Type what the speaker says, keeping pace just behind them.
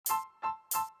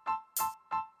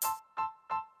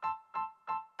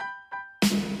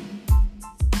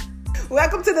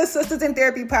Welcome to the Sisters in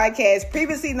Therapy podcast,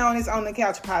 previously known as On the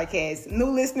Couch podcast. New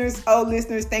listeners, old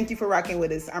listeners, thank you for rocking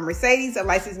with us. I'm Mercedes, a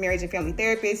licensed marriage and family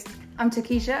therapist. I'm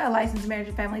Takesha, a licensed marriage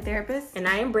and family therapist. And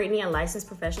I am Brittany, a licensed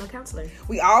professional counselor.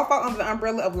 We all fall under the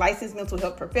umbrella of licensed mental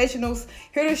health professionals,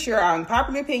 here to share our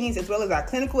unpopular opinions as well as our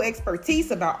clinical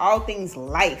expertise about all things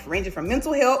life, ranging from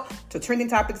mental health to trending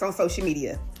topics on social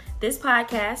media. This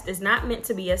podcast is not meant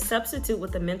to be a substitute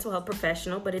with a mental health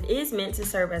professional, but it is meant to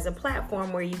serve as a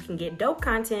platform where you can get dope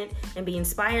content and be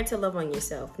inspired to love on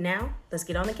yourself. Now, let's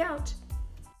get on the couch.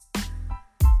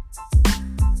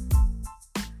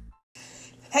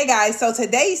 Hey guys, so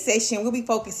today's session we'll be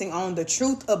focusing on the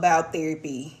truth about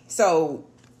therapy. So,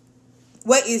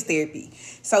 what is therapy?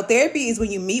 So, therapy is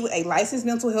when you meet with a licensed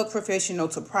mental health professional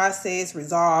to process,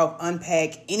 resolve,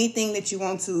 unpack anything that you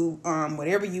want to,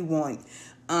 whatever you want.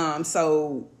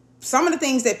 So some of the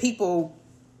things that people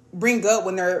bring up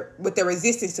when they're with their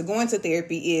resistance to going to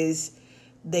therapy is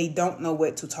they don't know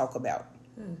what to talk about.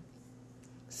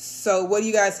 So what do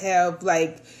you guys have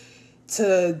like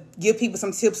to give people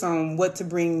some tips on what to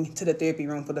bring to the therapy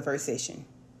room for the first session?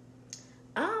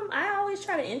 I always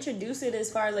try to introduce it as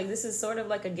far as like this is sort of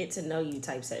like a get to know you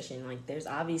type session. Like there's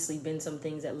obviously been some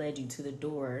things that led you to the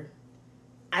door.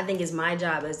 I think it's my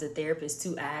job as the therapist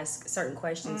to ask certain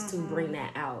questions to bring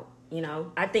that out. You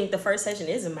know, I think the first session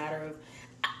is a matter of,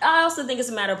 I also think it's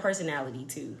a matter of personality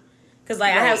too. Because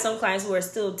like I have some clients who are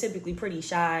still typically pretty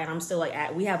shy and I'm still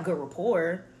like, we have good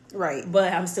rapport. Right.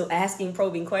 But I'm still asking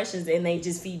probing questions and they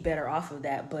just feed better off of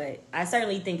that. But I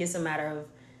certainly think it's a matter of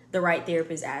the right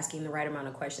therapist asking the right amount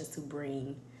of questions to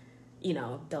bring, you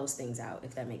know, those things out,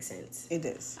 if that makes sense. It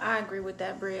does. I agree with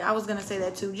that, Bri. I was going to say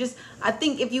that too. Just, I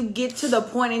think if you get to the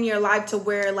point in your life to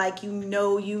where, like, you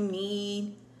know you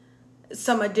need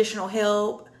some additional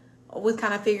help with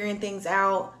kind of figuring things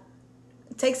out,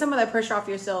 take some of that pressure off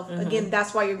yourself. Again,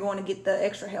 that's why you're going to get the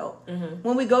extra help.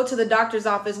 When we go to the doctor's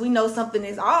office, we know something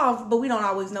is off, but we don't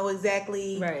always know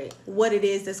exactly what it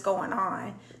is that's going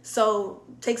on. So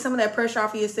take some of that pressure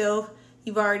off of yourself.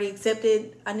 You've already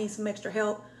accepted, I need some extra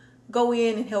help. Go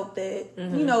in and help that,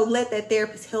 you know, let that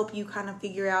therapist help you kind of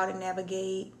figure out and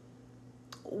navigate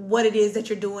what it is that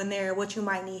you're doing there, what you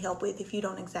might need help with if you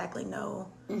don't exactly know.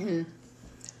 And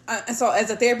so as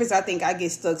a therapist, I think I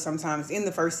get stuck sometimes in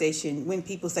the first session when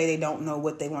people say they don't know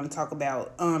what they want to talk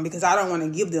about, because I don't want to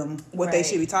give them what they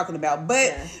should be talking about.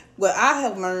 But what I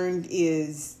have learned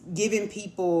is giving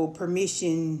people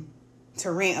permission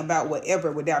to rant about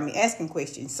whatever without me asking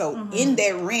questions. So in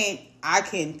that rant, I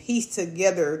can piece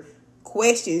together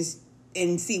questions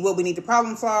and see what we need to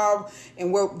problem solve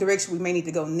and what direction we may need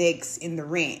to go next in the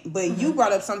rant. But you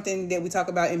brought up something that we talk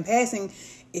about in passing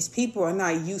is people are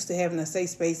not used to having a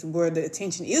safe space where the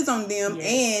attention is on them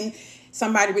and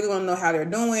somebody really want to know how they're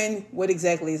doing, what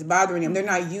exactly is bothering them. They're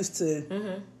not used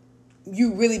to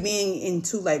you really being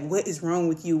into like what is wrong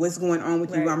with you, what's going on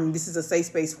with you. I mean, this is a safe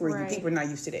space for you. People are not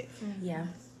used to that. Yeah.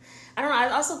 I don't know. I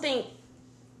also think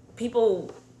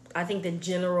I think the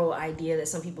general idea that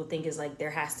some people think is like there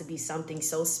has to be something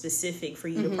so specific for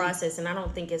you to process, and I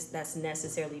don't think that's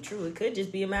necessarily true. It could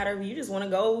just be a matter of you just want to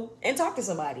go and talk to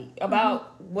somebody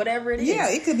about whatever it is. Yeah,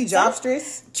 it could be job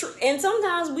stress. And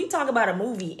sometimes we talk about a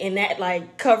movie and that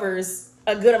like covers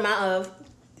a good amount of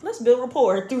let's build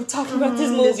rapport through talking about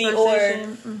this movie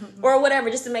or whatever,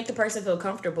 just to make the person feel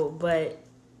comfortable. But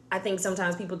I think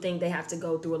sometimes people think they have to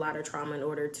go through a lot of trauma in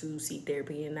order to seek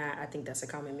therapy, and I think that's a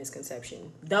common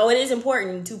misconception. Though it is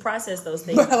important to process those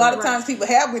things. But a lot of times people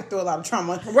have went through a lot of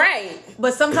trauma. Right.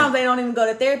 But sometimes they don't even go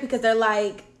to therapy because they're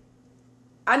like,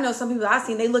 I know some people I've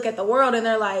seen, they look at the world and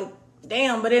they're like,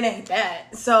 damn, but it ain't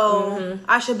that. So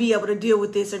I should be able to deal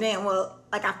with this or that. Well,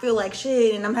 like I feel like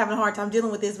shit and I'm having a hard time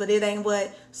dealing with this, but it ain't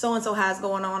what so-and-so has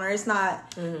going on, or it's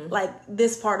not like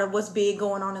this part of what's big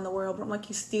going on in the world. But I'm like,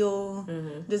 you still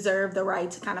deserve the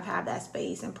right to kind of have that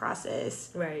space and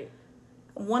process. Right.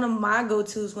 One of my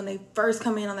go-tos when they first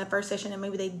come in on that first session and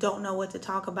maybe they don't know what to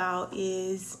talk about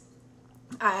is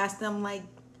I ask them like,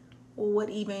 well, what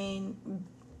even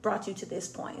brought you to this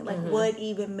point? Like what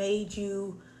even made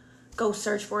you go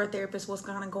search for a therapist? What's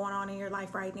kind of going on in your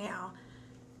life right now?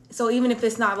 So even if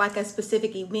it's not like a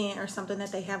specific event or something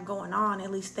that they have going on,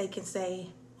 at least they can say,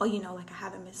 oh, you know, like I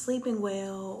haven't been sleeping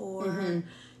well, or,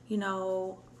 you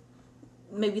know,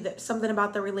 maybe something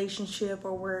about the relationship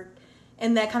or work.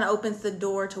 And that kind of opens the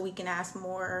door to we can ask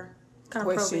more kind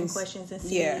of probing questions and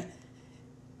see. Yeah.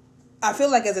 I feel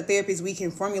like as a therapist, we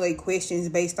can formulate questions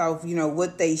based off, you know,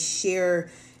 what they share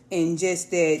and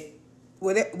just that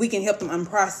we can help them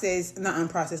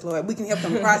we can help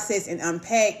them process and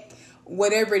unpack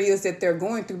whatever it is that they're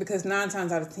going through, because 9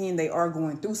 times out of 10 they are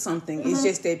going through something. It's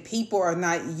just that people are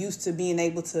not used to being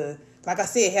able to, like I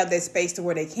said, have that space to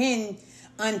where they can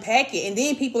unpack it. And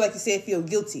then people, like you said, feel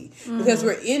guilty because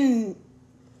we're in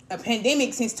a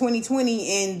pandemic since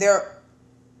 2020 and there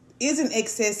is an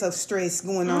excess of stress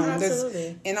going on.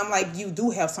 Absolutely. And I'm like, you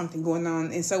do have something going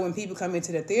on. And so when people come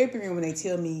into the therapy room and they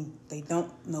tell me they don't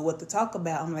know what to talk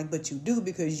about, I'm like, but you do,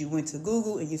 because you went to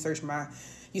Google and you searched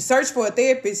for a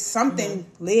therapist. Something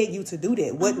led you to do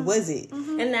that. What was it?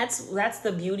 And that's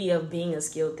the beauty of being a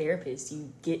skilled therapist.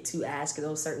 You get to ask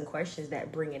those certain questions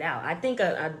that bring it out. I think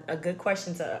a good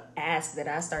question to ask that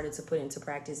I started to put into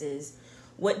practice is,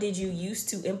 what did you used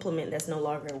to implement that's no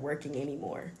longer working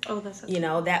anymore? Oh, that's okay. You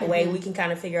know, that way we can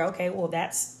kind of figure out, okay, well,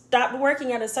 that stopped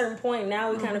working at a certain point.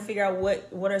 Now we kind of figure out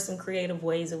what are some creative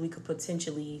ways that we could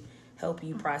potentially help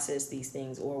you process these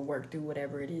things or work through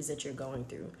whatever it is that you're going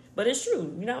through. But it's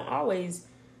true. You don't always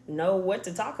know what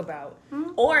to talk about.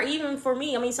 Or even for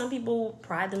me, I mean, some people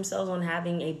pride themselves on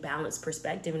having a balanced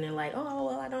perspective and they're like, oh,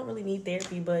 well, I don't really need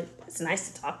therapy, but it's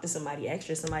nice to talk to somebody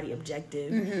extra, somebody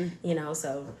objective, you know,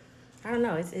 so I don't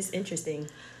know. It's interesting.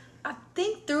 I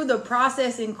think through the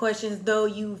processing questions, though,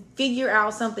 you figure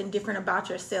out something different about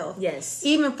yourself. Yes.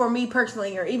 Even for me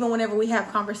personally, or even whenever we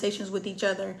have conversations with each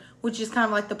other, which is kind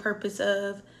of like the purpose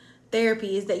of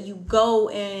therapy, is that you go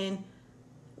and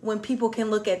when people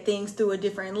can look at things through a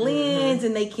different lens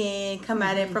and they can come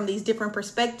at it from these different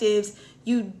perspectives,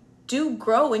 you do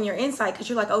grow in your insight because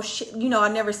you're like, oh shit, you know, I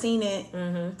never seen it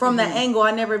from that angle.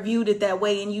 I never viewed it that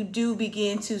way. And you do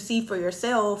begin to see for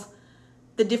yourself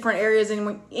the different areas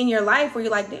in your life where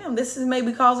you're like, damn, this is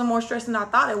maybe causing more stress than I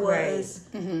thought it was.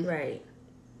 Right.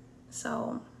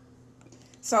 So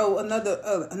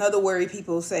another worry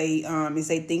people say is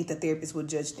they think the therapist will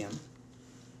judge them.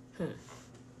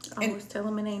 I always tell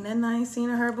them it ain't nothing I ain't seen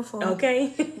or heard before.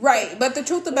 Okay. Right. But the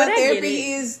truth about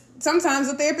therapy is sometimes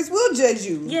a therapist will judge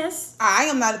you. Yes. I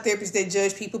am not a therapist that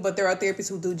judge people, but there are therapists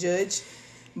who do judge.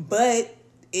 But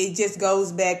it just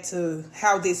goes back to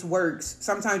how this works.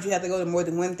 Sometimes you have to go to more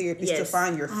than one therapist to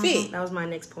find your fit. That was my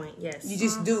next point. Yes. You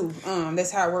just do.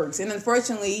 That's how it works. And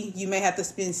unfortunately, you may have to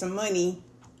spend some money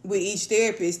with each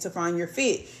therapist to find your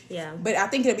fit. Yeah. But I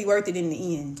think it'll be worth it in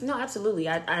the end. No, absolutely.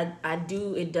 I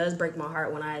do. It does break my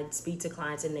heart when I speak to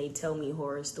clients and they tell me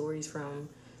horror stories from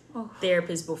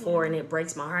therapists before, and it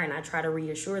breaks my heart. And I try to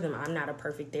reassure them I'm not a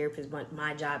perfect therapist, but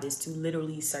my job is to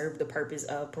literally serve the purpose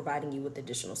of providing you with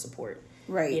additional support.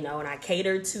 Right. You know, and I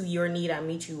cater to your need. I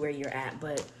meet you where you're at.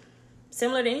 But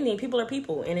similar to anything, people are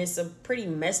people. And it's a pretty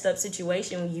messed up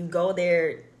situation when you go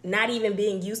there not even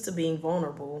being used to being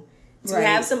vulnerable. To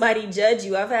have somebody judge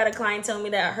you. I've had a client tell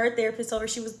me that her therapist told her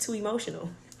she was too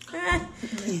emotional.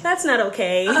 That's not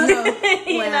okay.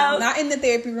 You know? Not in the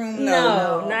therapy room,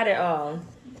 no. Not at all.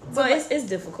 So it's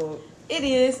difficult. It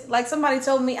is. Like somebody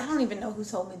told me, I don't even know who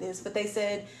told me this, but they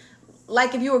said,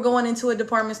 like if you were going into a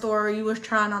department store or you was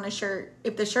trying on a shirt,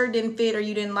 if the shirt didn't fit or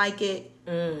you didn't like it,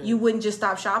 you wouldn't just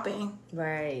stop shopping.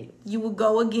 Right. You would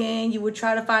go again. You would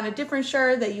try to find a different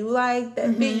shirt that you like,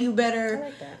 that fit you better. I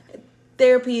like that.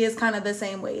 Therapy is kind of the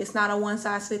same way. It's not a one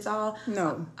size fits all.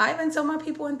 No. I even tell my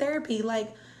people in therapy,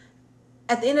 like,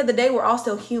 at the end of the day, we're all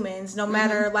still humans. No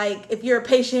matter, like, if you're a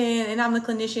patient and I'm the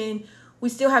clinician, we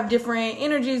still have different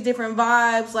energies, different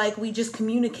vibes. Like, we just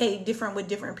communicate different with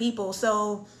different people.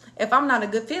 So, if I'm not a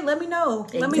good fit, let me know.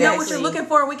 Exactly. Let me know what you're looking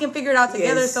for. We can figure it out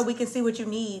together so we can see what you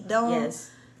need.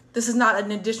 This is not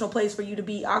an additional place for you to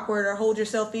be awkward or hold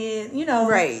yourself in, you know.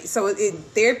 Right. So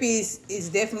therapy is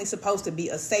definitely supposed to be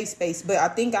a safe space. But I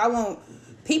think I want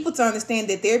people to understand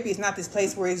that therapy is not this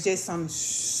place where it's just some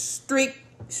strict,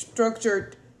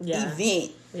 structured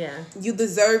event. Yeah. You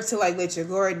deserve to like let your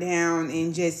guard down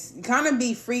and just kind of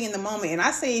be free in the moment. And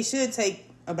I say it should take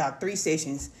about 3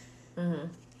 sessions. And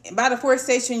by the 4th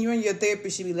session, you and your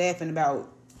therapist should be laughing about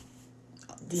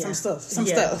some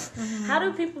stuff. How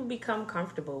do people become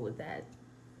comfortable with that?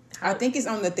 I think it's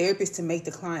on the therapist to make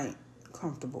the client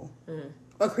comfortable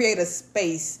or create a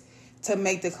space to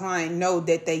make the client know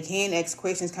that they can ask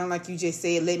questions, kind of like you just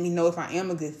said, let me know if I am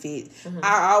a good fit.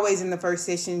 I always in the first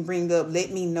session bring up,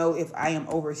 let me know if I am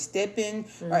overstepping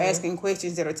or asking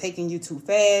questions that are taking you too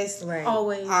fast. Right.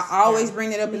 I always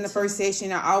bring it up in the first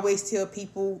session. I always tell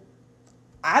people,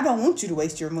 I don't want you to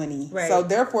waste your money. Right. So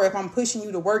therefore, if I'm pushing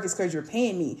you to work, it's because you're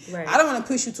paying me. Right. I don't want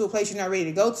to push you to a place you're not ready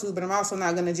to go to, but I'm also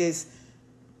not going to just,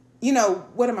 you know,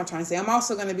 what am I trying to say? I'm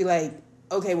also going to be like,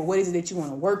 okay, well, what is it that you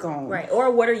want to work on? Right. Or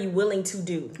what are you willing to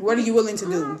do? What are you willing to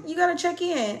do? You got to check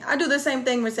in. I do the same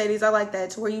thing, Mercedes. I like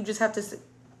that, to where you just have to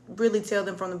really tell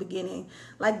them from the beginning.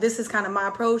 Like, this is kind of my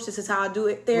approach. This is how I do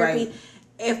it, therapy. Right.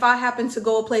 if I happen to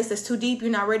go a place that's too deep,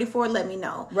 you're not ready for it, let me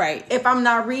know. Right. If I'm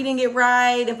not reading it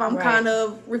right, if I'm kind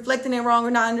of reflecting it wrong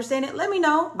or not understanding it, let me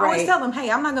know. I always tell them, hey,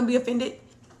 I'm not going to be offended.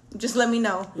 Just let me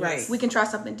know. Right. We can try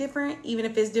something different, even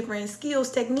if it's different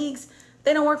skills, techniques.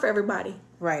 They don't work for everybody.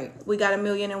 Right. We got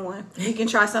 1,000,001. We can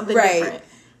try something different.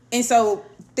 And so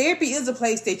therapy is a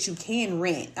place that you can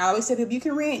rent. I always tell people you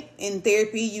can rent in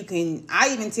therapy. You can. I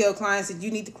even tell clients that you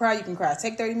need to cry, you can cry.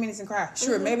 Take 30 minutes and cry.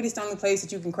 Sure, maybe it's the only place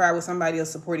that you can cry with somebody else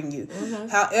supporting you.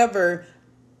 However,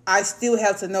 I still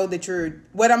have to know that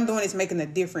what I'm doing is making a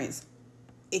difference.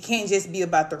 It can't just be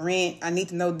about the rent. I need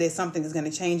to know that something is going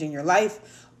to change in your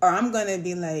life, or I'm going to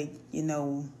be like,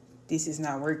 this is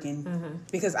not working.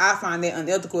 Because I find that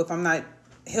unethical if I'm not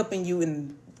helping you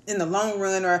in the long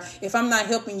run, or if I'm not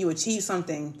helping you achieve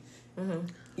something.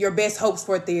 Your best hopes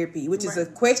for therapy, which is a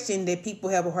question that people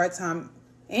have a hard time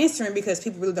answering because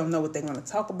people really don't know what they want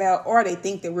to talk about, or they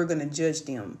think that we're going to judge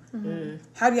them.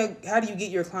 How do you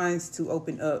get your clients to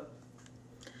open up?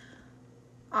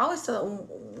 I always tell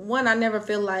one, I never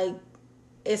feel like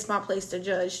it's my place to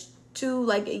judge. Two,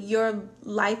 like, your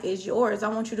life is yours. I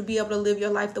want you to be able to live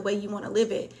your life the way you want to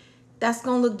live it. That's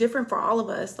going to look different for all of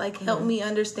us. Like, help me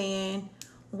understand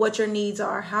what your needs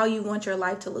are, how you want your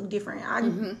life to look different. I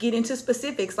get into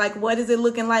specifics, like, what is it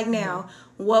looking like now?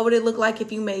 What would it look like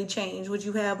if you made change? Would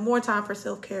you have more time for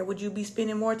self-care? Would you be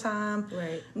spending more time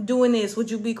doing this?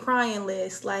 Would you be crying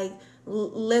less? Like,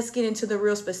 let's get into the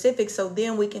real specifics, so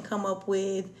then we can come up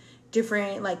with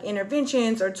different, like,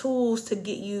 interventions or tools to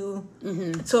get you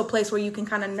to a place where you can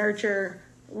kind of nurture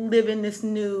living this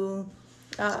new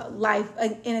life.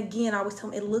 And again, I always tell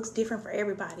them it looks different for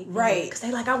everybody, right? Because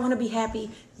they like, I want to be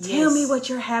happy. Tell me what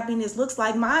your happiness looks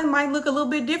like. Mine might look a little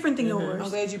bit different than yours. I'm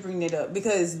glad you bring that up,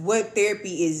 because what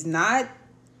therapy is not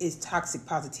is toxic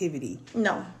positivity.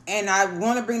 No. And I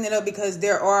want to bring that up because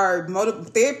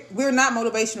we're not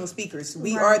motivational speakers.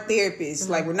 We are therapists.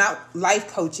 Like, we're not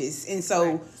life coaches. And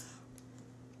so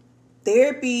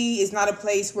therapy is not a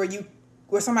place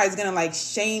where somebody's going to, like,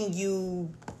 shame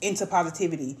you into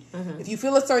positivity. If you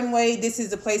feel a certain way, this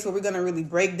is the place where we're going to really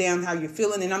break down how you're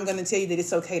feeling, and I'm going to tell you that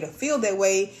it's okay to feel that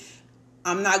way.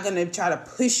 I'm not going to try to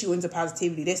push you into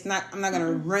positivity. I'm not going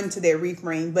to run to that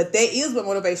reframe. But that is what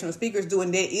motivational speakers do,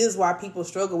 and that is why people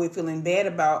struggle with feeling bad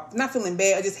about, not feeling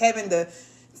bad, or just having the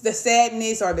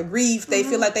sadness or the grief. They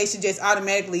feel like they should just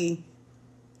automatically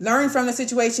learn from the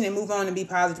situation and move on and be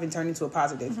positive and turn into a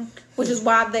positive. Which is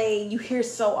why you hear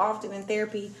so often in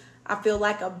therapy, I feel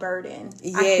like a burden.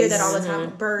 Yes. I hear that all the time, a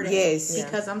burden. Yes.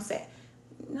 Because I'm sad.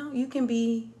 No, you can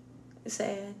be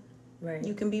sad. Right.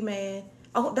 You can be mad.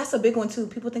 Oh, that's a big one too.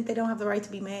 People think they don't have the right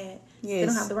to be mad. Yes. They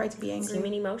don't have the right to be angry.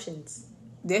 Human emotions.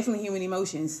 Definitely human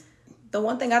emotions. The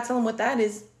one thing I tell them with that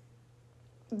is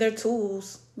they're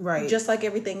tools. Right. Just like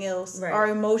everything else. Right. Our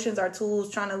emotions are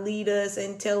tools trying to lead us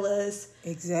and tell us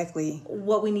exactly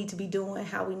what we need to be doing,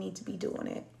 how we need to be doing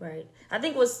it. Right. I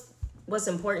think what's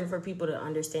important for people to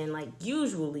understand, like,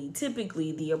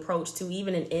 typically the approach to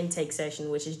even an intake session,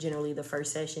 which is generally the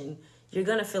first session, you're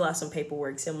going to fill out some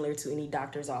paperwork similar to any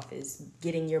doctor's office,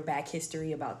 getting your back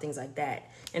history about things like that.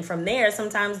 And from there,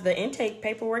 sometimes the intake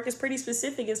paperwork is pretty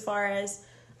specific as far as,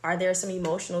 are there some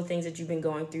emotional things that you've been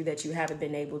going through that you haven't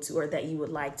been able to, or that you would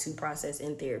like to process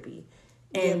in therapy?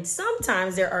 And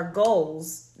sometimes there are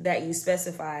goals that you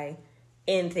specify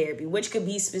in therapy, which could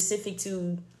be specific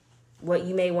to what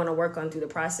you may want to work on through the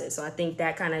process. So I think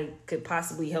that kind of could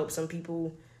possibly help some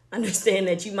people understand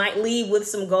that you might leave with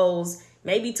some goals,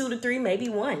 maybe 2 to 3, maybe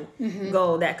 1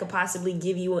 goal that could possibly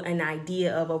give you an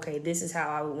idea of, okay, this is how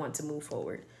I would want to move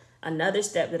forward. Another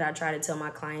step that I try to tell my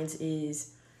clients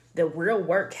is the real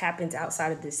work happens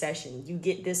outside of this session. You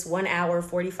get this 1 hour,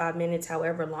 45 minutes,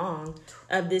 however long,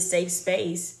 of this safe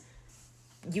space.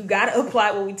 You got to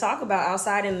apply what we talk about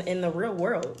outside in the real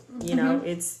world. You know,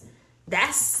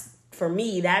 for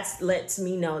me, that lets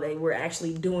me know that we're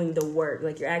actually doing the work.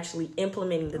 Like, you're actually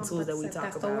implementing the tools that we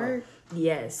talk about. The word.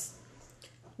 Yes.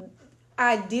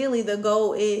 Ideally, the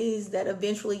goal is that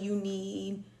eventually you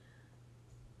need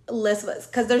less of us,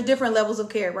 because there's different levels of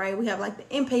care, right? We have, like,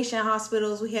 the inpatient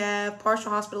hospitals, we have partial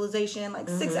hospitalization, like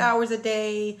 6 hours a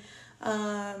day,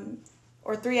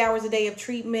 or 3 hours a day of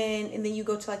treatment, and then you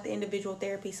go to, like, the individual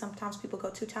therapy. Sometimes people go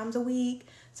 2 times a week,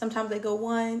 sometimes they go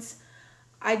once.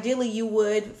 Ideally, you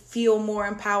would feel more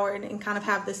empowered and kind of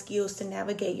have the skills to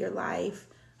navigate your life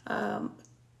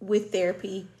with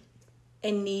therapy,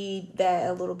 and need that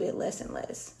a little bit less and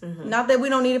less. Not that we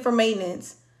don't need it for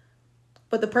maintenance,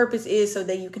 but the purpose is so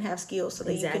that you can have skills, so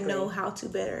that you can know how to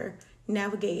better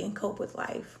navigate and cope with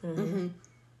life.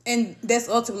 And that's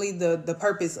ultimately the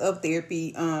purpose of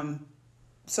therapy.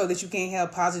 so that you can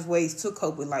have positive ways to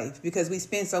cope with life, because we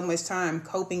spend so much time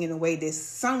coping in a way that's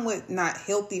somewhat not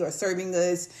healthy or serving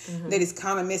us, that is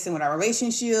kind of messing with our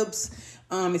relationships,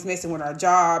 it's messing with our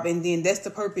job, and then that's the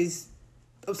purpose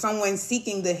of someone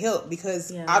seeking the help,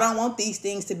 because I don't want these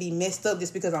things to be messed up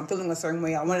just because I'm feeling a certain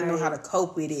way. I want to know how to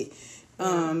cope with it.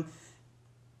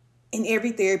 And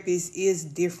every therapist is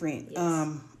different.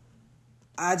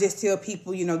 I just tell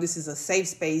people, this is a safe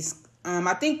space.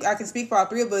 I think I can speak for all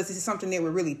three of us. This is something that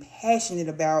we're really passionate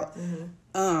about.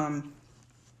 And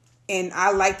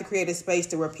I like to create a space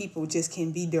to where people just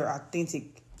can be their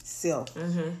authentic self.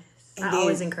 And I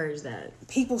always encourage that.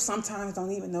 People sometimes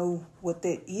don't even know what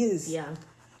that is. Yeah.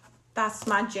 That's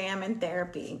my jam in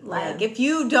therapy. Like, if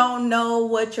you don't know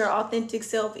what your authentic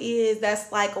self is,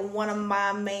 that's like one of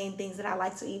my main things that I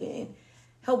like to even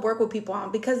help work with people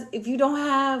on. Because if you don't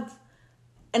have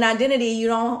an identity, you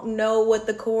don't know what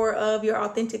the core of your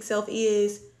authentic self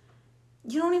is,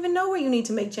 you don't even know where you need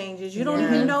to make changes. You don't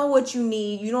even know what you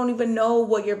need. You don't even know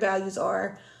what your values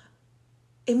are.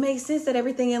 It makes sense that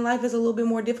everything in life is a little bit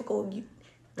more difficult.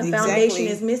 The foundation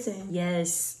is missing.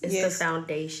 Yes, it's the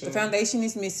foundation. The foundation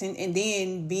is missing, and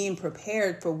then being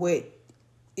prepared for what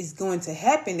is going to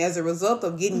happen as a result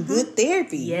of getting good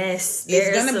therapy. Yes,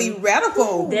 it's going to be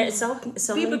radical. There's so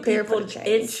be many prepared people. For the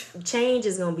change. Change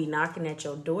is going to be knocking at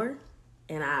your door,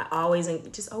 and I always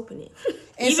just open it,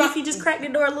 and even if you just crack the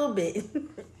door a little bit.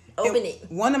 Open it.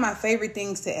 One of my favorite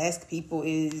things to ask people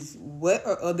is, what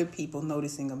are other people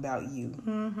noticing about you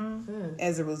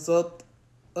as a result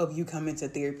of you coming to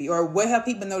therapy? Or what have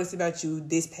people noticed about you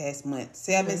this past month?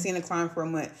 Say I've been seeing a client for a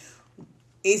month.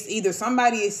 It's either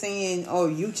somebody is saying, oh,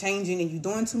 you changing and you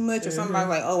doing too much, or somebody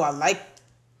like, oh, I like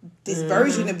this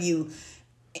version of you.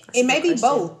 It may be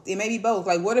both. It may be both.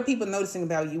 Like, what are people noticing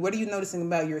about you? What are you noticing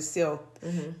about yourself?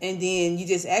 And then you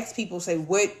just ask people, say,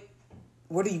 what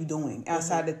are you doing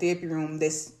outside the therapy room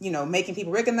that's, making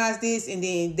people recognize this? And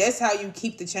then that's how you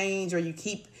keep the change, or you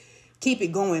keep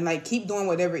it going. Like, keep doing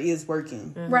whatever is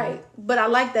working. Right. But I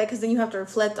like that, because then you have to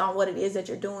reflect on what it is that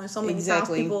you're doing. So many times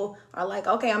people are like,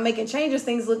 okay, I'm making changes.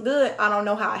 Things look good. I don't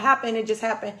know how it happened. It just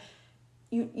happened.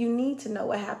 You need to know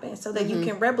what happened so that you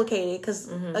can replicate it. Because,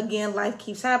 again, life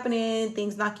keeps happening.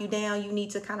 Things knock you down. You need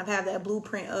to kind of have that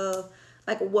blueprint of,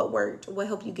 like, what worked, what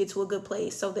helped you get to a good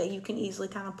place, so that you can easily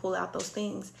kind of pull out those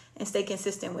things and stay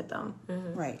consistent with them.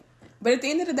 Right. But at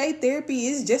the end of the day, therapy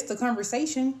is just a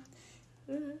conversation.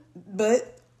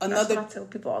 But That's what I tell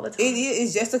people all the time. It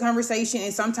is just a conversation,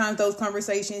 and sometimes those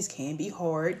conversations can be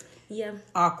hard,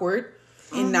 awkward,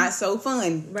 and not so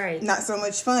fun. Right. Not so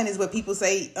much fun is what people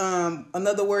say.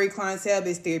 Another word clients have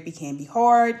is therapy can be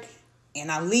hard,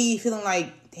 and I leave feeling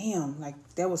like, damn, like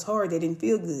that was hard. That didn't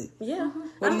feel good. Yeah.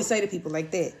 What do you say to people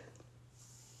like that?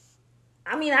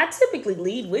 I mean, I typically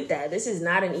lead with that. This is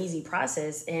not an easy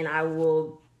process, and I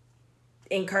will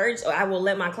I will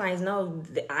let my clients know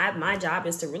that my job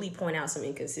is to really point out some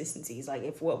inconsistencies. Like,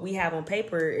 if what we have on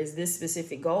paper is this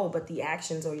specific goal, but the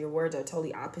actions or your words are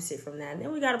totally opposite from that, and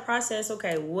then we got to process,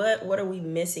 okay, what are we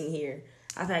missing here?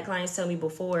 I've had clients tell me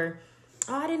before,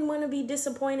 oh, I didn't want to be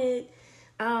disappointed.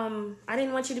 I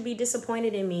didn't want you to be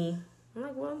disappointed in me. I'm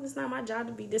like, well, it's not my job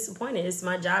to be disappointed. It's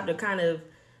my job to kind of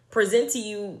present to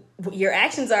you what your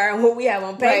actions are and what we have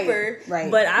on paper.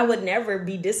 Right. But I would never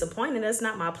be disappointed. That's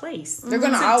not my place. They're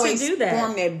going to always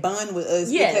form that bond with us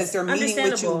because they're meeting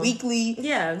with you weekly.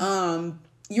 Yeah.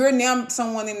 You're now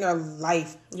someone in their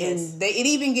life. Yes. And it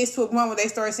even gets to a point where they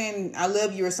start saying, I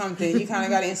love you or something. You kind of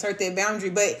got to insert that boundary.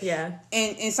 But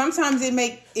and sometimes it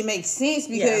makes sense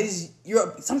because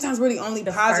sometimes we're the only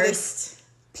positive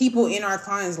people in our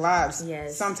clients' lives.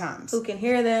 Yes. Sometimes. Who can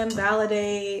hear them,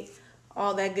 validate,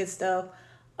 all that good stuff.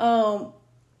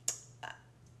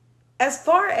 As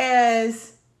far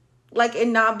as like it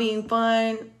not being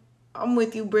fun, I'm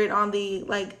with you, Britt, on the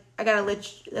like, I gotta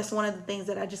that's one of the things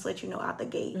that I just let you know out the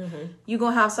gate. You're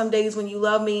gonna have some days when you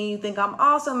love me, you think I'm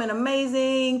awesome and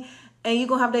amazing, and you're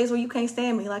gonna have days where you can't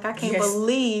stand me. Like, I can't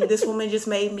believe this woman just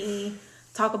made me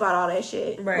talk about all that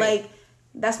shit. Right. Like,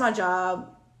 that's my job.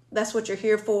 That's what you're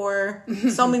here for.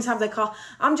 So many times they call,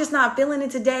 I'm just not feeling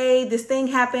it today. This thing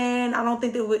happened. I don't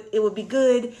think that it would be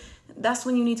good. That's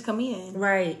when you need to come in.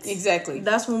 Right. Exactly.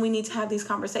 That's when we need to have these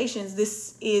conversations.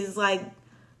 This is like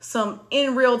some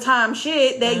in real time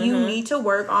shit that you need to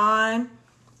work on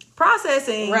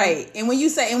processing. Right. And when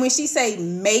she say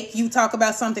make you talk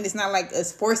about something, it's not like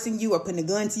us forcing you or putting a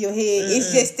gun to your head.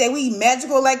 It's just that we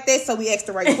magical like that, so we ask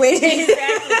the right questions.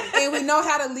 Exactly. And we know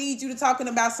how to lead you to talking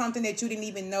about something that you didn't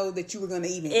even know that you were going to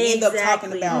even end up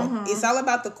talking about. It's all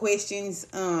about the questions,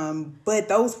 but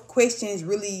those questions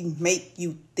really make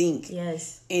you think.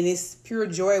 Yes. And it's pure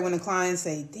joy when the clients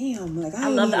say, damn, like I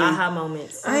love the aha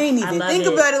moments. I ain't even think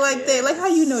about it like that. Like, how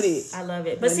you know that? I love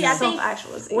it. But see, I think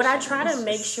what I try to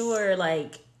make sure,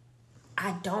 like,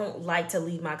 I don't like to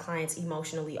leave my clients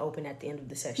emotionally open at the end of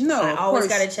the session. No, I always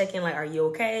got to check in, like, are you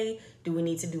okay? Do we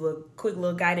need to do a quick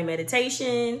little guided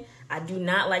meditation? I do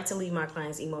not like to leave my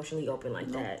clients emotionally open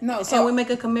like that. No, so we make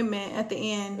a commitment at the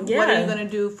end. Yeah. What are you going to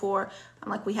do for,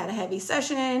 like, we had a heavy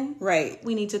session. Right.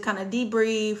 We need to kind of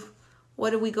debrief. What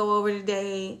did we go over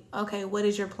today? Okay, what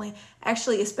is your plan?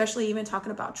 Actually, especially even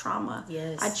talking about trauma.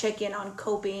 Yes. I check in on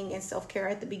coping and self-care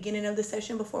at the beginning of the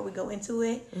session before we go into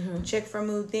it. Check for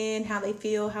mood then, how they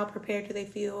feel, how prepared do they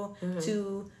feel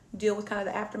to deal with kind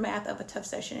of the aftermath of a tough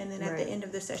session. And then at the end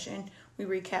of the session, we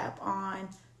recap on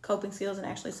coping skills and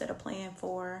actually set a plan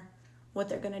for what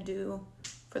they're going to do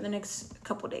for the next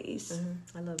couple days.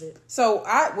 I love it. So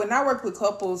when I work with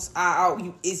couples,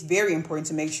 it's very important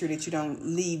to make sure that you don't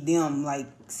leave them like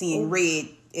seeing red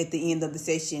at the end of the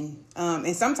session.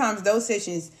 And sometimes those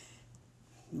sessions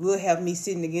will have me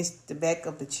sitting against the back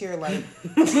of the chair like,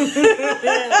 what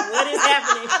is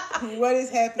happening? What is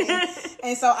happening?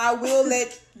 And so I will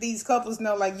let these couples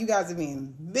know, like, you guys are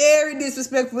being very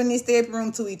disrespectful in this therapy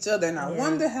room to each other, and I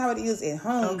wonder how it is at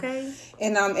home. Okay.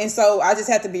 And so I just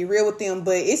have to be real with them,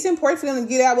 but it's important for them to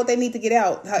get out what they need to get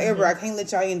out. However, I can't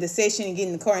let y'all in the session and get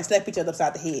in the car and slap each other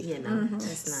upside the head. Yeah, no,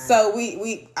 that's not. So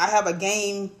I have a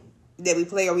game that we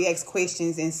play, or we ask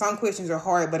questions, and some questions are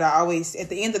hard, but I always, at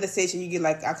the end of the session, you get,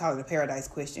 like, I call it a paradise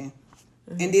question.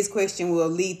 And this question will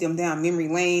lead them down memory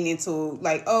lane into,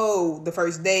 like, oh, the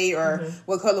first day, or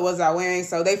what color was I wearing?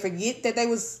 So they forget that they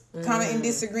was kind of in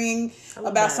disagreeing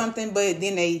about something, but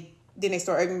then they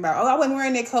start arguing about, oh, I wasn't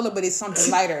wearing that color, but it's something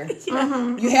lighter.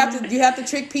 You have to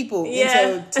trick people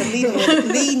into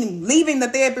leaving the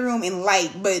therapy room in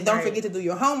light, but don't forget to do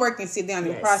your homework and sit down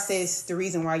and process the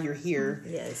reason why you're here.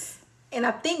 Yes. And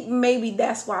I think maybe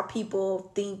that's why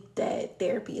people think that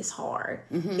therapy is hard.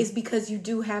 It's because you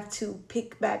do have to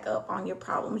pick back up on your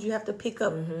problems. You have to pick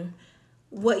up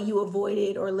what you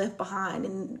avoided or left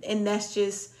behind. And that's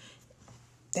just...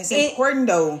 That's important,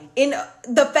 though. In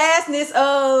the fastness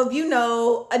of,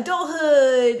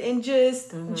 adulthood and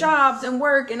just jobs and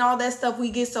work and all that stuff,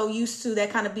 we get so used to that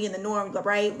kind of being the norm,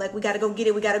 right? Like, we got to go get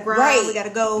it. We got to grind. We got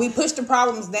to go. We push the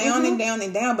problems down and down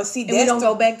and down, but see, we don't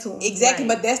go back to them. Exactly,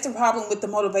 but that's the problem with the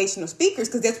motivational speakers,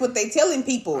 because that's what they telling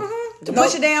people. To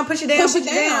push it down, push it down, push it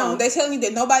down. They're telling you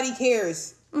that nobody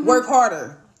cares. Work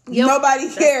harder. Yep. Nobody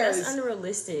cares. That's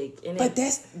unrealistic. But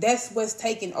that's what's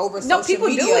taking over social media. No,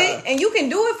 people do it, and you can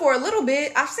do it for a little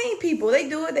bit. I've seen people. They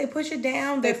do it. They push it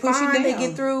down. They push it down. They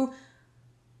get through.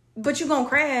 But you're going to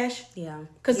crash. Yeah.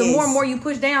 Because the more and more you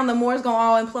push down, the more it's going to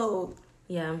all implode.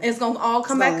 Yeah. And it's going to all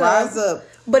come back up.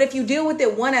 But if you deal with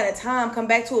it one at a time, come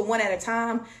back to it one at a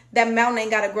time, that mountain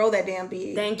ain't got to grow that damn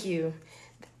big. Thank you.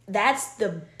 That's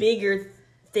the bigger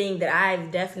thing that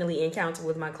I've definitely encountered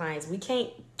with my clients. We can't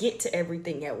get to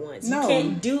everything at once. No. You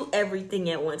can't do everything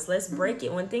at once. Let's break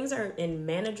it. When things are in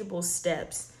manageable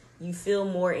steps, you feel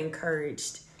more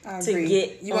encouraged to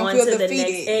get on to the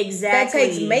next. Exactly. That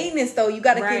takes maintenance, though. You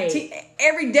got to continue.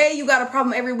 Every day you got a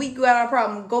problem. Every week you got a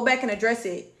problem. Go back and address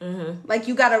it. Like,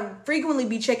 you got to frequently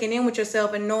be checking in with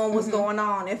yourself and knowing what's going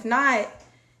on. If not,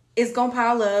 it's gonna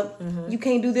pile up. You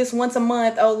can't do this once a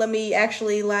month. Oh, let me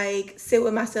actually sit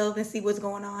with myself and see what's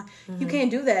going on. You can't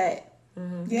do that.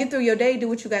 Get through your day, do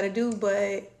what you gotta do,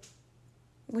 but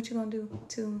what you gonna do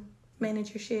to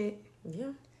manage your shit?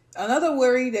 Yeah. Another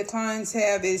worry that clients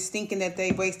have is thinking that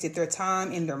they wasted their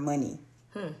time and their money.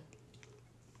 I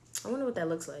wonder what that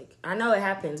looks like. I know it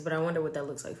happens, but I wonder what that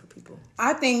looks like for people.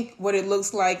 I think what it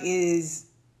looks like is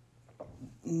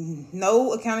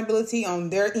no accountability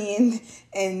on their end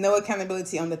and no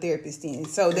accountability on the therapist's end.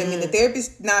 So that means the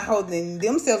therapist not holding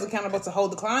themselves accountable to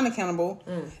hold the client accountable,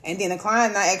 and then the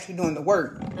client not actually doing the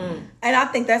work. And I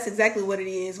think that's exactly what it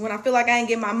is. When I feel like I ain't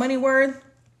getting my money worth,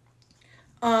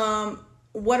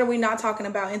 what are we not talking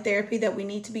about in therapy that we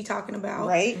need to be talking about?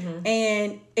 Right.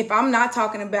 And if I'm not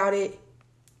talking about it,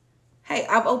 hey,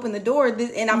 I've opened the door,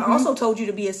 and I've also told you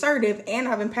to be assertive, and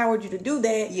I've empowered you to do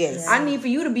that. Yes. I need for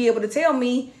you to be able to tell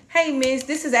me, hey, miss,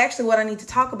 this is actually what I need to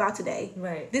talk about today.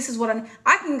 Right. This is what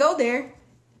I can go there.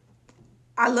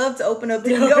 I love to open up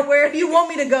and go wherever you want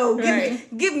me to go.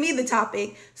 Give me the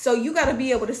topic. So you got to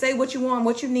be able to say what you want,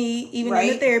 what you need, even in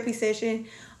the therapy session.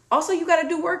 Also, you got to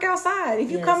do work outside.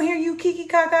 If you come here, you kiki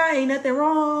kaka, ain't nothing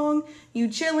wrong. You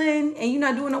chilling, and you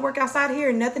not doing no work outside here,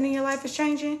 and nothing in your life is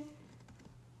changing.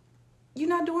 You're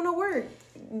not doing no work.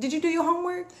 Did you do your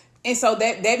homework? And so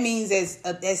that means as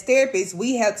therapists,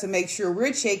 we have to make sure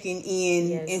we're checking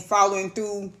in and following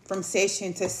through from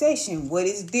session to session. What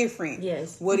is different?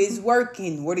 Yes. What is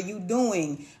working? What are you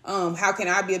doing? How can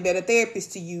I be a better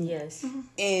therapist to you? Yes.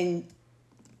 And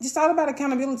just all about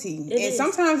accountability. It is.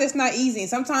 Sometimes that's not easy. And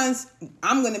sometimes,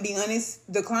 I'm going to be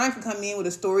honest, the client can come in with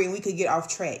a story and we could get off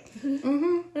track.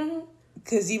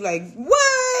 Because you're like,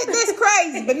 what? That's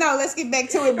crazy. But no, let's get back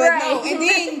to it. But no, and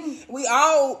then we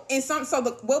all,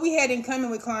 what we had in common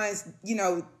with clients, you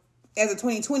know, as a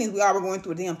 2020s, we all were going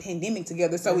through a damn pandemic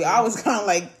together. So we always kind of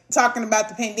like talking about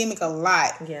the pandemic a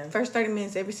lot. Yeah. First 30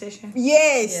 minutes every session.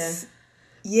 Yes.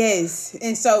 Yeah. Yes.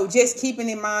 And so just keeping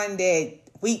in mind that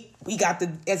we got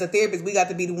to, as a therapist, we got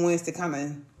to be the ones to kind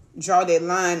of draw that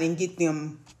line and get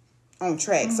them on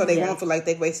track so they won't feel like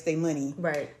they waste their money.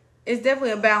 Right. It's definitely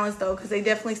a balance though, because they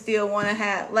definitely still want to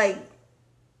have, like,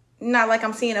 not like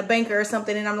I'm seeing a banker or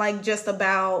something and I'm like just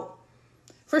about,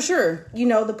 for sure, you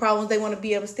know, the problems. They want to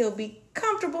be able to still be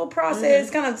comfortable,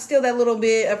 process, kind of still that little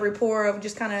bit of rapport of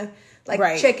just kind of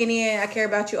like checking in. I care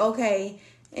about you. Okay.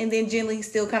 And then gently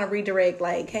still kind of redirect,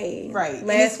 like, hey,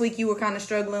 last week you were kind of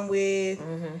struggling with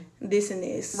this and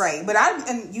this. Right. But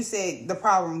and you said the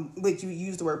problem, which you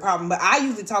used the word problem, but I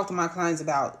usually talk to my clients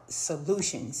about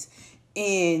solutions.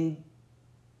 And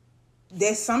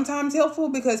that's sometimes helpful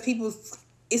because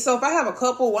so if I have a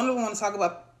couple, one of them want to talk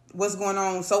about what's going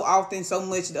on so often, so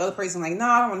much, the other person like,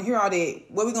 I don't want to hear all that.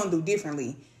 What are we going to do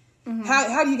differently?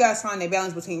 How do you guys find that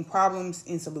balance between problems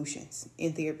and solutions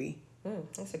in therapy?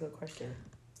 That's a good question.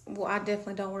 Well, I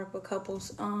definitely don't work with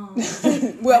couples.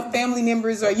 Well, family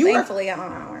members or you. Thankfully, I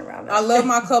don't worry about that. I love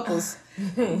my couples.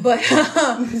 But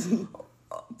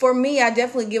for me, I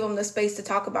definitely give them the space to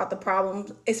talk about the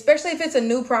problem, especially if it's a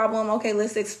new problem. Okay,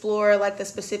 let's explore like the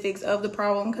specifics of the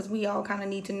problem because we all kind of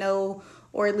need to know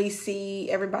or at least see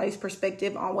everybody's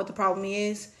perspective on what the problem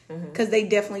is because they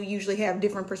definitely usually have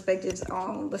different perspectives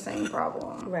on the same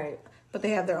problem. Right. But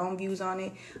they have their own views on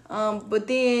it. But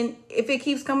then if it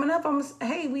keeps coming up,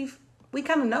 we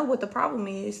kind of know what the problem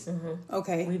is.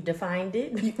 Okay. We've defined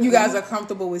it. You guys are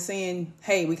comfortable with saying,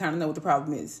 hey, we kind of know what the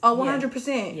problem is. Oh,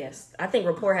 100%. Yes. I think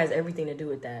rapport has everything to do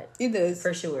with that. It does.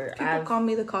 For sure. People call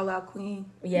me the call-out queen.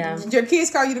 Yeah. Your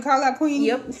kids call you the call-out queen?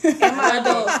 Yep. And my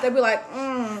adults, they be like,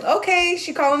 okay,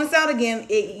 she calling us out again.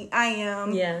 I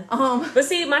am. Yeah. But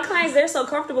see, my clients, they're so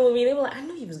comfortable with me. They were like, I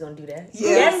knew you was going to do that. Yeah.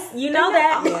 Yes, you know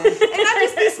that. Yeah. And I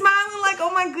just be smiling like,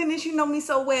 oh my goodness, you know me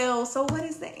so well. So what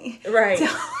is that? Right.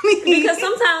 Tell me. Because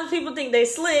sometimes people think they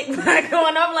slick by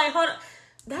going up like, hold on.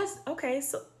 That's okay.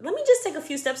 So let me just take a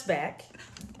few steps back.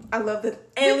 I love that.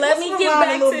 And let me get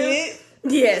back to bit.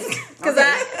 Yes. Because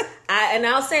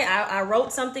I'll say I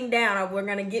wrote something down. We're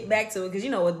going to get back to it. Because,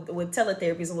 you know, with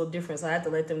teletherapy, it's a little different. So I have to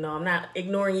let them know I'm not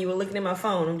ignoring you or looking at my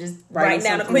phone. I'm just writing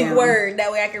down a quick word.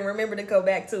 That way I can remember to go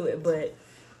back to it. But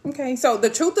okay, so the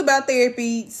truth about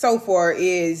therapy so far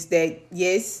is that,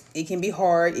 yes, it can be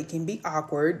hard. It can be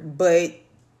awkward. But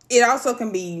it also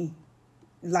can be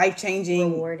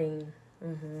life-changing. Rewarding.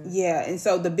 Yeah, and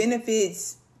so the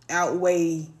benefits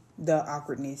outweigh the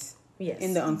awkwardness. Yes.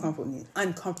 And the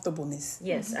uncomfortableness.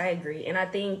 Yes, I agree. And I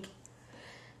think,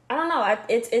 I don't know,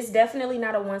 it's definitely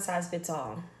not a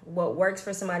one-size-fits-all. What works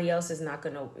for somebody else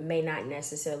may not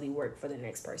necessarily work for the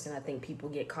next person. I think people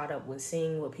get caught up with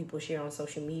seeing what people share on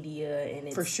social media. And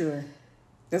it's, for sure.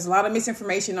 There's a lot of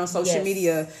misinformation on social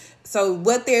media. So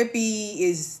what therapy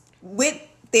is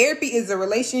a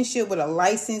relationship with a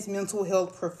licensed mental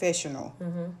health professional.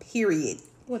 Period.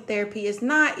 What therapy is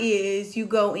not is you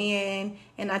go in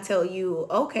and I tell you,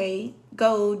 okay,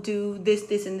 go do this,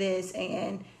 this, and this,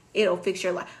 and it'll fix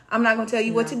your life. I'm not going to tell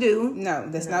you what to do. No,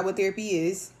 that's not what therapy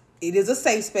is. It is a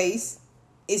safe space.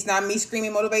 It's not me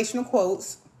screaming motivational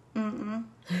quotes.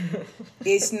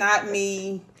 It's not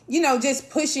me, just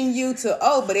pushing you to,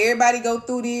 but everybody go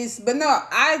through this. But no,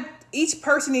 each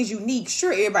person is unique.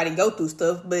 Sure, everybody go through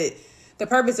stuff, but the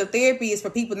purpose of therapy is for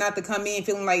people not to come in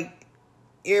feeling like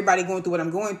everybody going through what I'm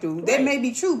going through. Right. That may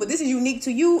be true, but this is unique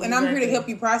to you, and I'm here to help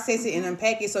you process it and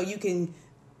unpack it so you can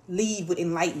leave with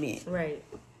enlightenment. Right.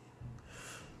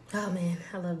 Oh, man,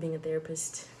 I love being a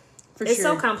therapist. It's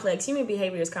so complex. Human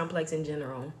behavior is complex in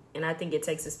general, and I think it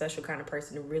takes a special kind of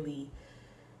person to really,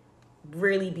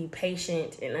 really be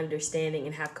patient and understanding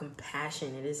and have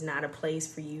compassion. It is not a place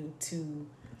for you to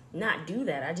not do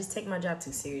that. I just take my job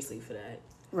too seriously for that.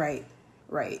 Right.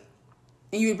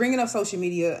 And you were bringing up social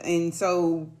media. And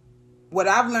so what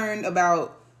I've learned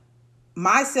about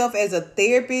myself as a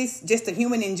therapist, just a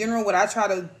human in general, what I try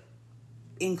to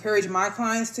encourage my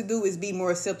clients to do is be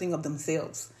more accepting of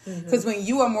themselves. Because when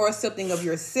you are more accepting of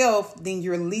yourself, then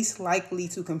you're least likely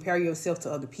to compare yourself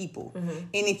to other people. And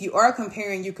if you are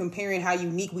comparing, you're comparing how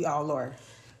unique we all are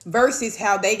versus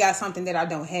how they got something that I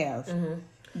don't have.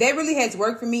 That really has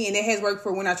worked for me, and it has worked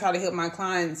for when I try to help my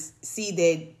clients see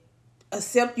that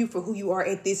accept you for who you are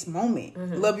at this moment.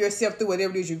 Love yourself through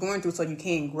whatever it is you're going through so you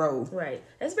can grow. Right.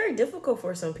 That's very difficult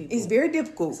for some people. It's very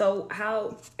difficult. So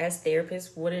how, as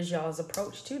therapists, what is y'all's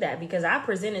approach to that? Because I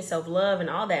presented self-love and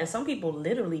all that, and some people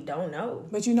literally don't know.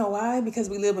 But you know why? Because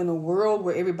we live in a world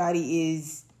where everybody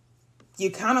is,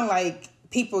 you're kind of like,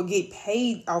 people get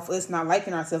paid off us not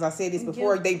liking ourselves. I said this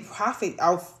before. They profit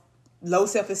off low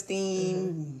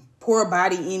self-esteem, poor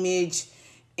body image.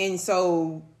 And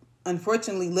so,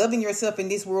 unfortunately, loving yourself in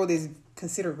this world is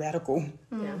considered radical.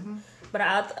 Yeah. But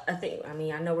I think, I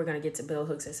mean, I know we're going to get to bell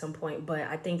hooks at some point, but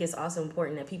I think it's also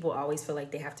important that people always feel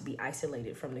like they have to be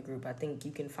isolated from the group. I think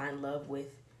you can find love with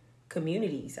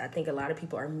communities. I think a lot of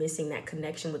people are missing that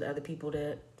connection with other people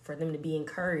for them to be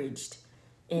encouraged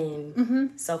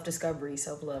in self-discovery,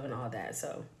 self-love, and all that.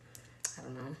 So, I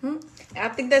don't know. I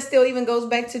think that still even goes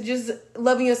back to just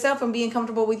loving yourself and being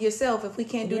comfortable with yourself. If we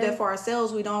can't do that for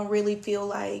ourselves, we don't really feel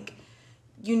like,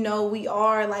 we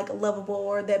are like lovable,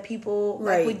 or that people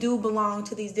like we do belong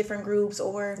to these different groups,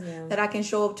 or that I can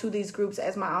show up to these groups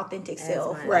as my authentic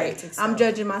self. I'm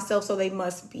judging myself, so they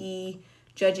must be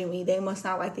judging me. They must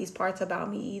not like these parts about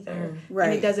me either.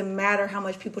 And it doesn't matter how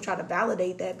much people try to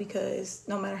validate that, because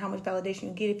no matter how much validation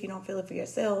you get, if you don't feel it for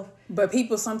yourself. But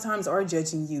people sometimes are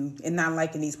judging you and not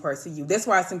liking these parts of you. That's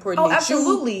why it's important that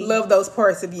you love those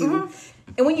parts of you.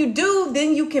 And when you do,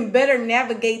 then you can better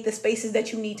navigate the spaces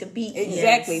that you need to be in.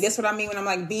 Exactly. That's what I mean when I'm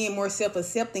like, being more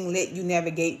self-accepting, let you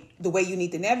navigate the way you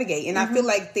need to navigate. And I feel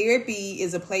like therapy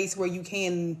is a place where you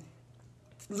can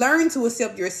learn to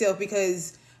accept yourself,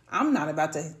 because I'm not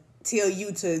about to tell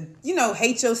you to,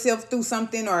 hate yourself through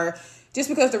something, or just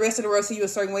because the rest of the world see you a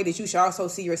certain way, that you should also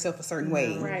see yourself a certain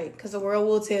way. Right, because the world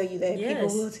will tell you that. People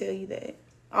will tell you that.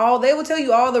 They will tell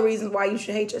you all the reasons why you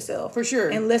should hate yourself. For sure.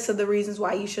 And less of the reasons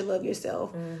why you should love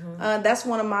yourself. That's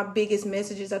one of my biggest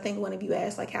messages. I think one of you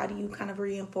asked, like, how do you kind of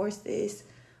reinforce this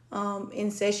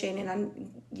in session?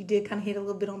 And you did kind of hit a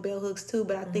little bit on bell hooks too,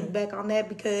 but I think back on that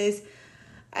because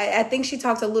I think she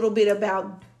talked a little bit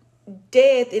about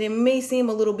death, and it may seem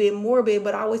a little bit morbid,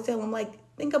 but I always tell them, like,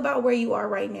 think about where you are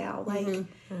right now. Like,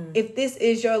 if this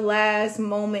is your last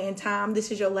moment in time,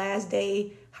 this is your last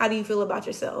day, how do you feel about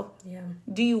yourself? Yeah.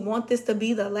 Do you want this to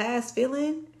be the last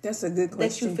feeling? That's a good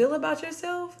question. That you feel about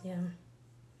yourself? Yeah.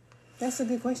 That's a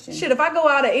good question. Shit, if I go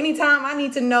out at any time, I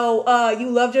need to know you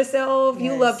loved yourself,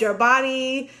 you loved your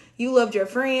body, you loved your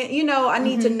friend. I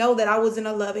need to know that I was in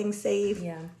a loving, safe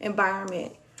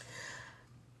environment.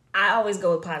 I always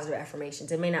go with positive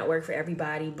affirmations. It may not work for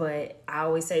everybody, but I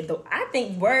always say, I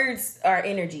think words are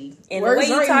energy. And words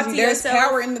the way you talk to yourself, there's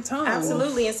power in the tongue.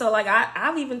 Absolutely. And so, like,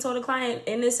 I've even told a client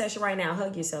in this session right now,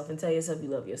 hug yourself and tell yourself you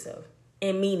love yourself.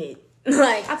 And mean it.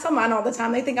 Like, I tell mine all the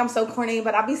time. They think I'm so corny,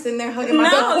 but I be sitting there hugging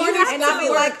myself. And I be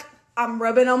like, I'm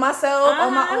rubbing on myself,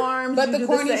 on my arms. But the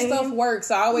corny stuff works.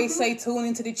 I always say tune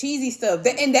into the cheesy stuff.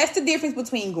 And that's the difference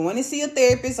between going to see a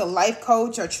therapist, a life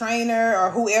coach, or trainer,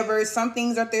 or whoever. Some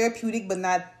things are therapeutic, but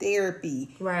not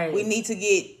therapy. Right. We need to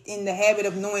get in the habit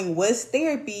of knowing what's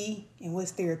therapy and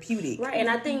what's therapeutic. Right. And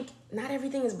I think not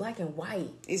everything is black and white.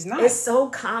 It's not. It's so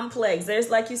complex. There's,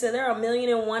 like you said, there are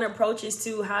 1,000,001 approaches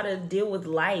to how to deal with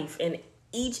life. And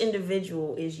each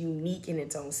individual is unique in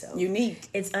its own self. Unique.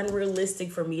 It's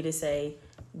unrealistic for me to say,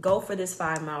 go for this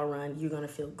 5-mile run. You're going to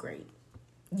feel great.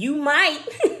 You might,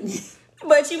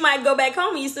 but you might go back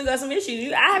home and you still got some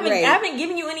issues. I haven't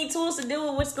given you any tools to deal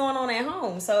with what's going on at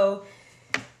home. So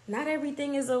not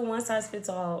everything is a one size fits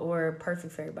all or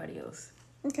perfect for everybody else.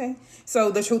 Okay.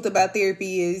 So the truth about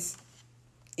therapy is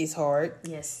it's hard.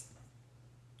 Yes.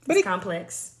 But it's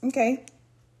complex. Okay.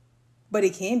 But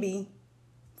it can be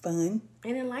fun.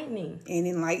 And enlightening. And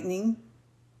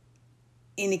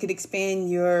it could expand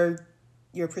your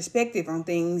perspective on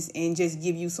things and just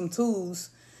give you some tools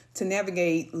to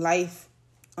navigate life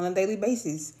on a daily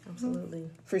basis. Absolutely.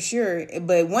 For sure.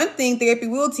 But one thing therapy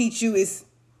will teach you is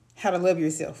how to love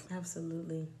yourself.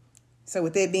 Absolutely. So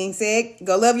with that being said,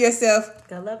 go love yourself.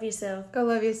 Go love yourself. Go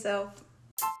love yourself.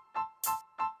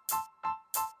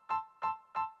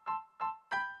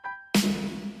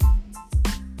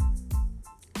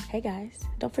 Hey guys,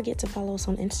 don't forget to follow us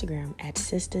on Instagram at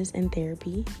Sistas in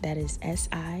Therapy. That is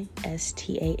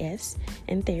SISTAS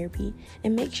in Therapy.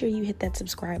 And make sure you hit that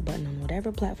subscribe button on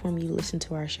whatever platform you listen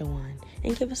to our show on.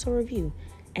 And give us a review.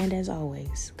 And as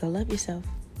always, go love yourself.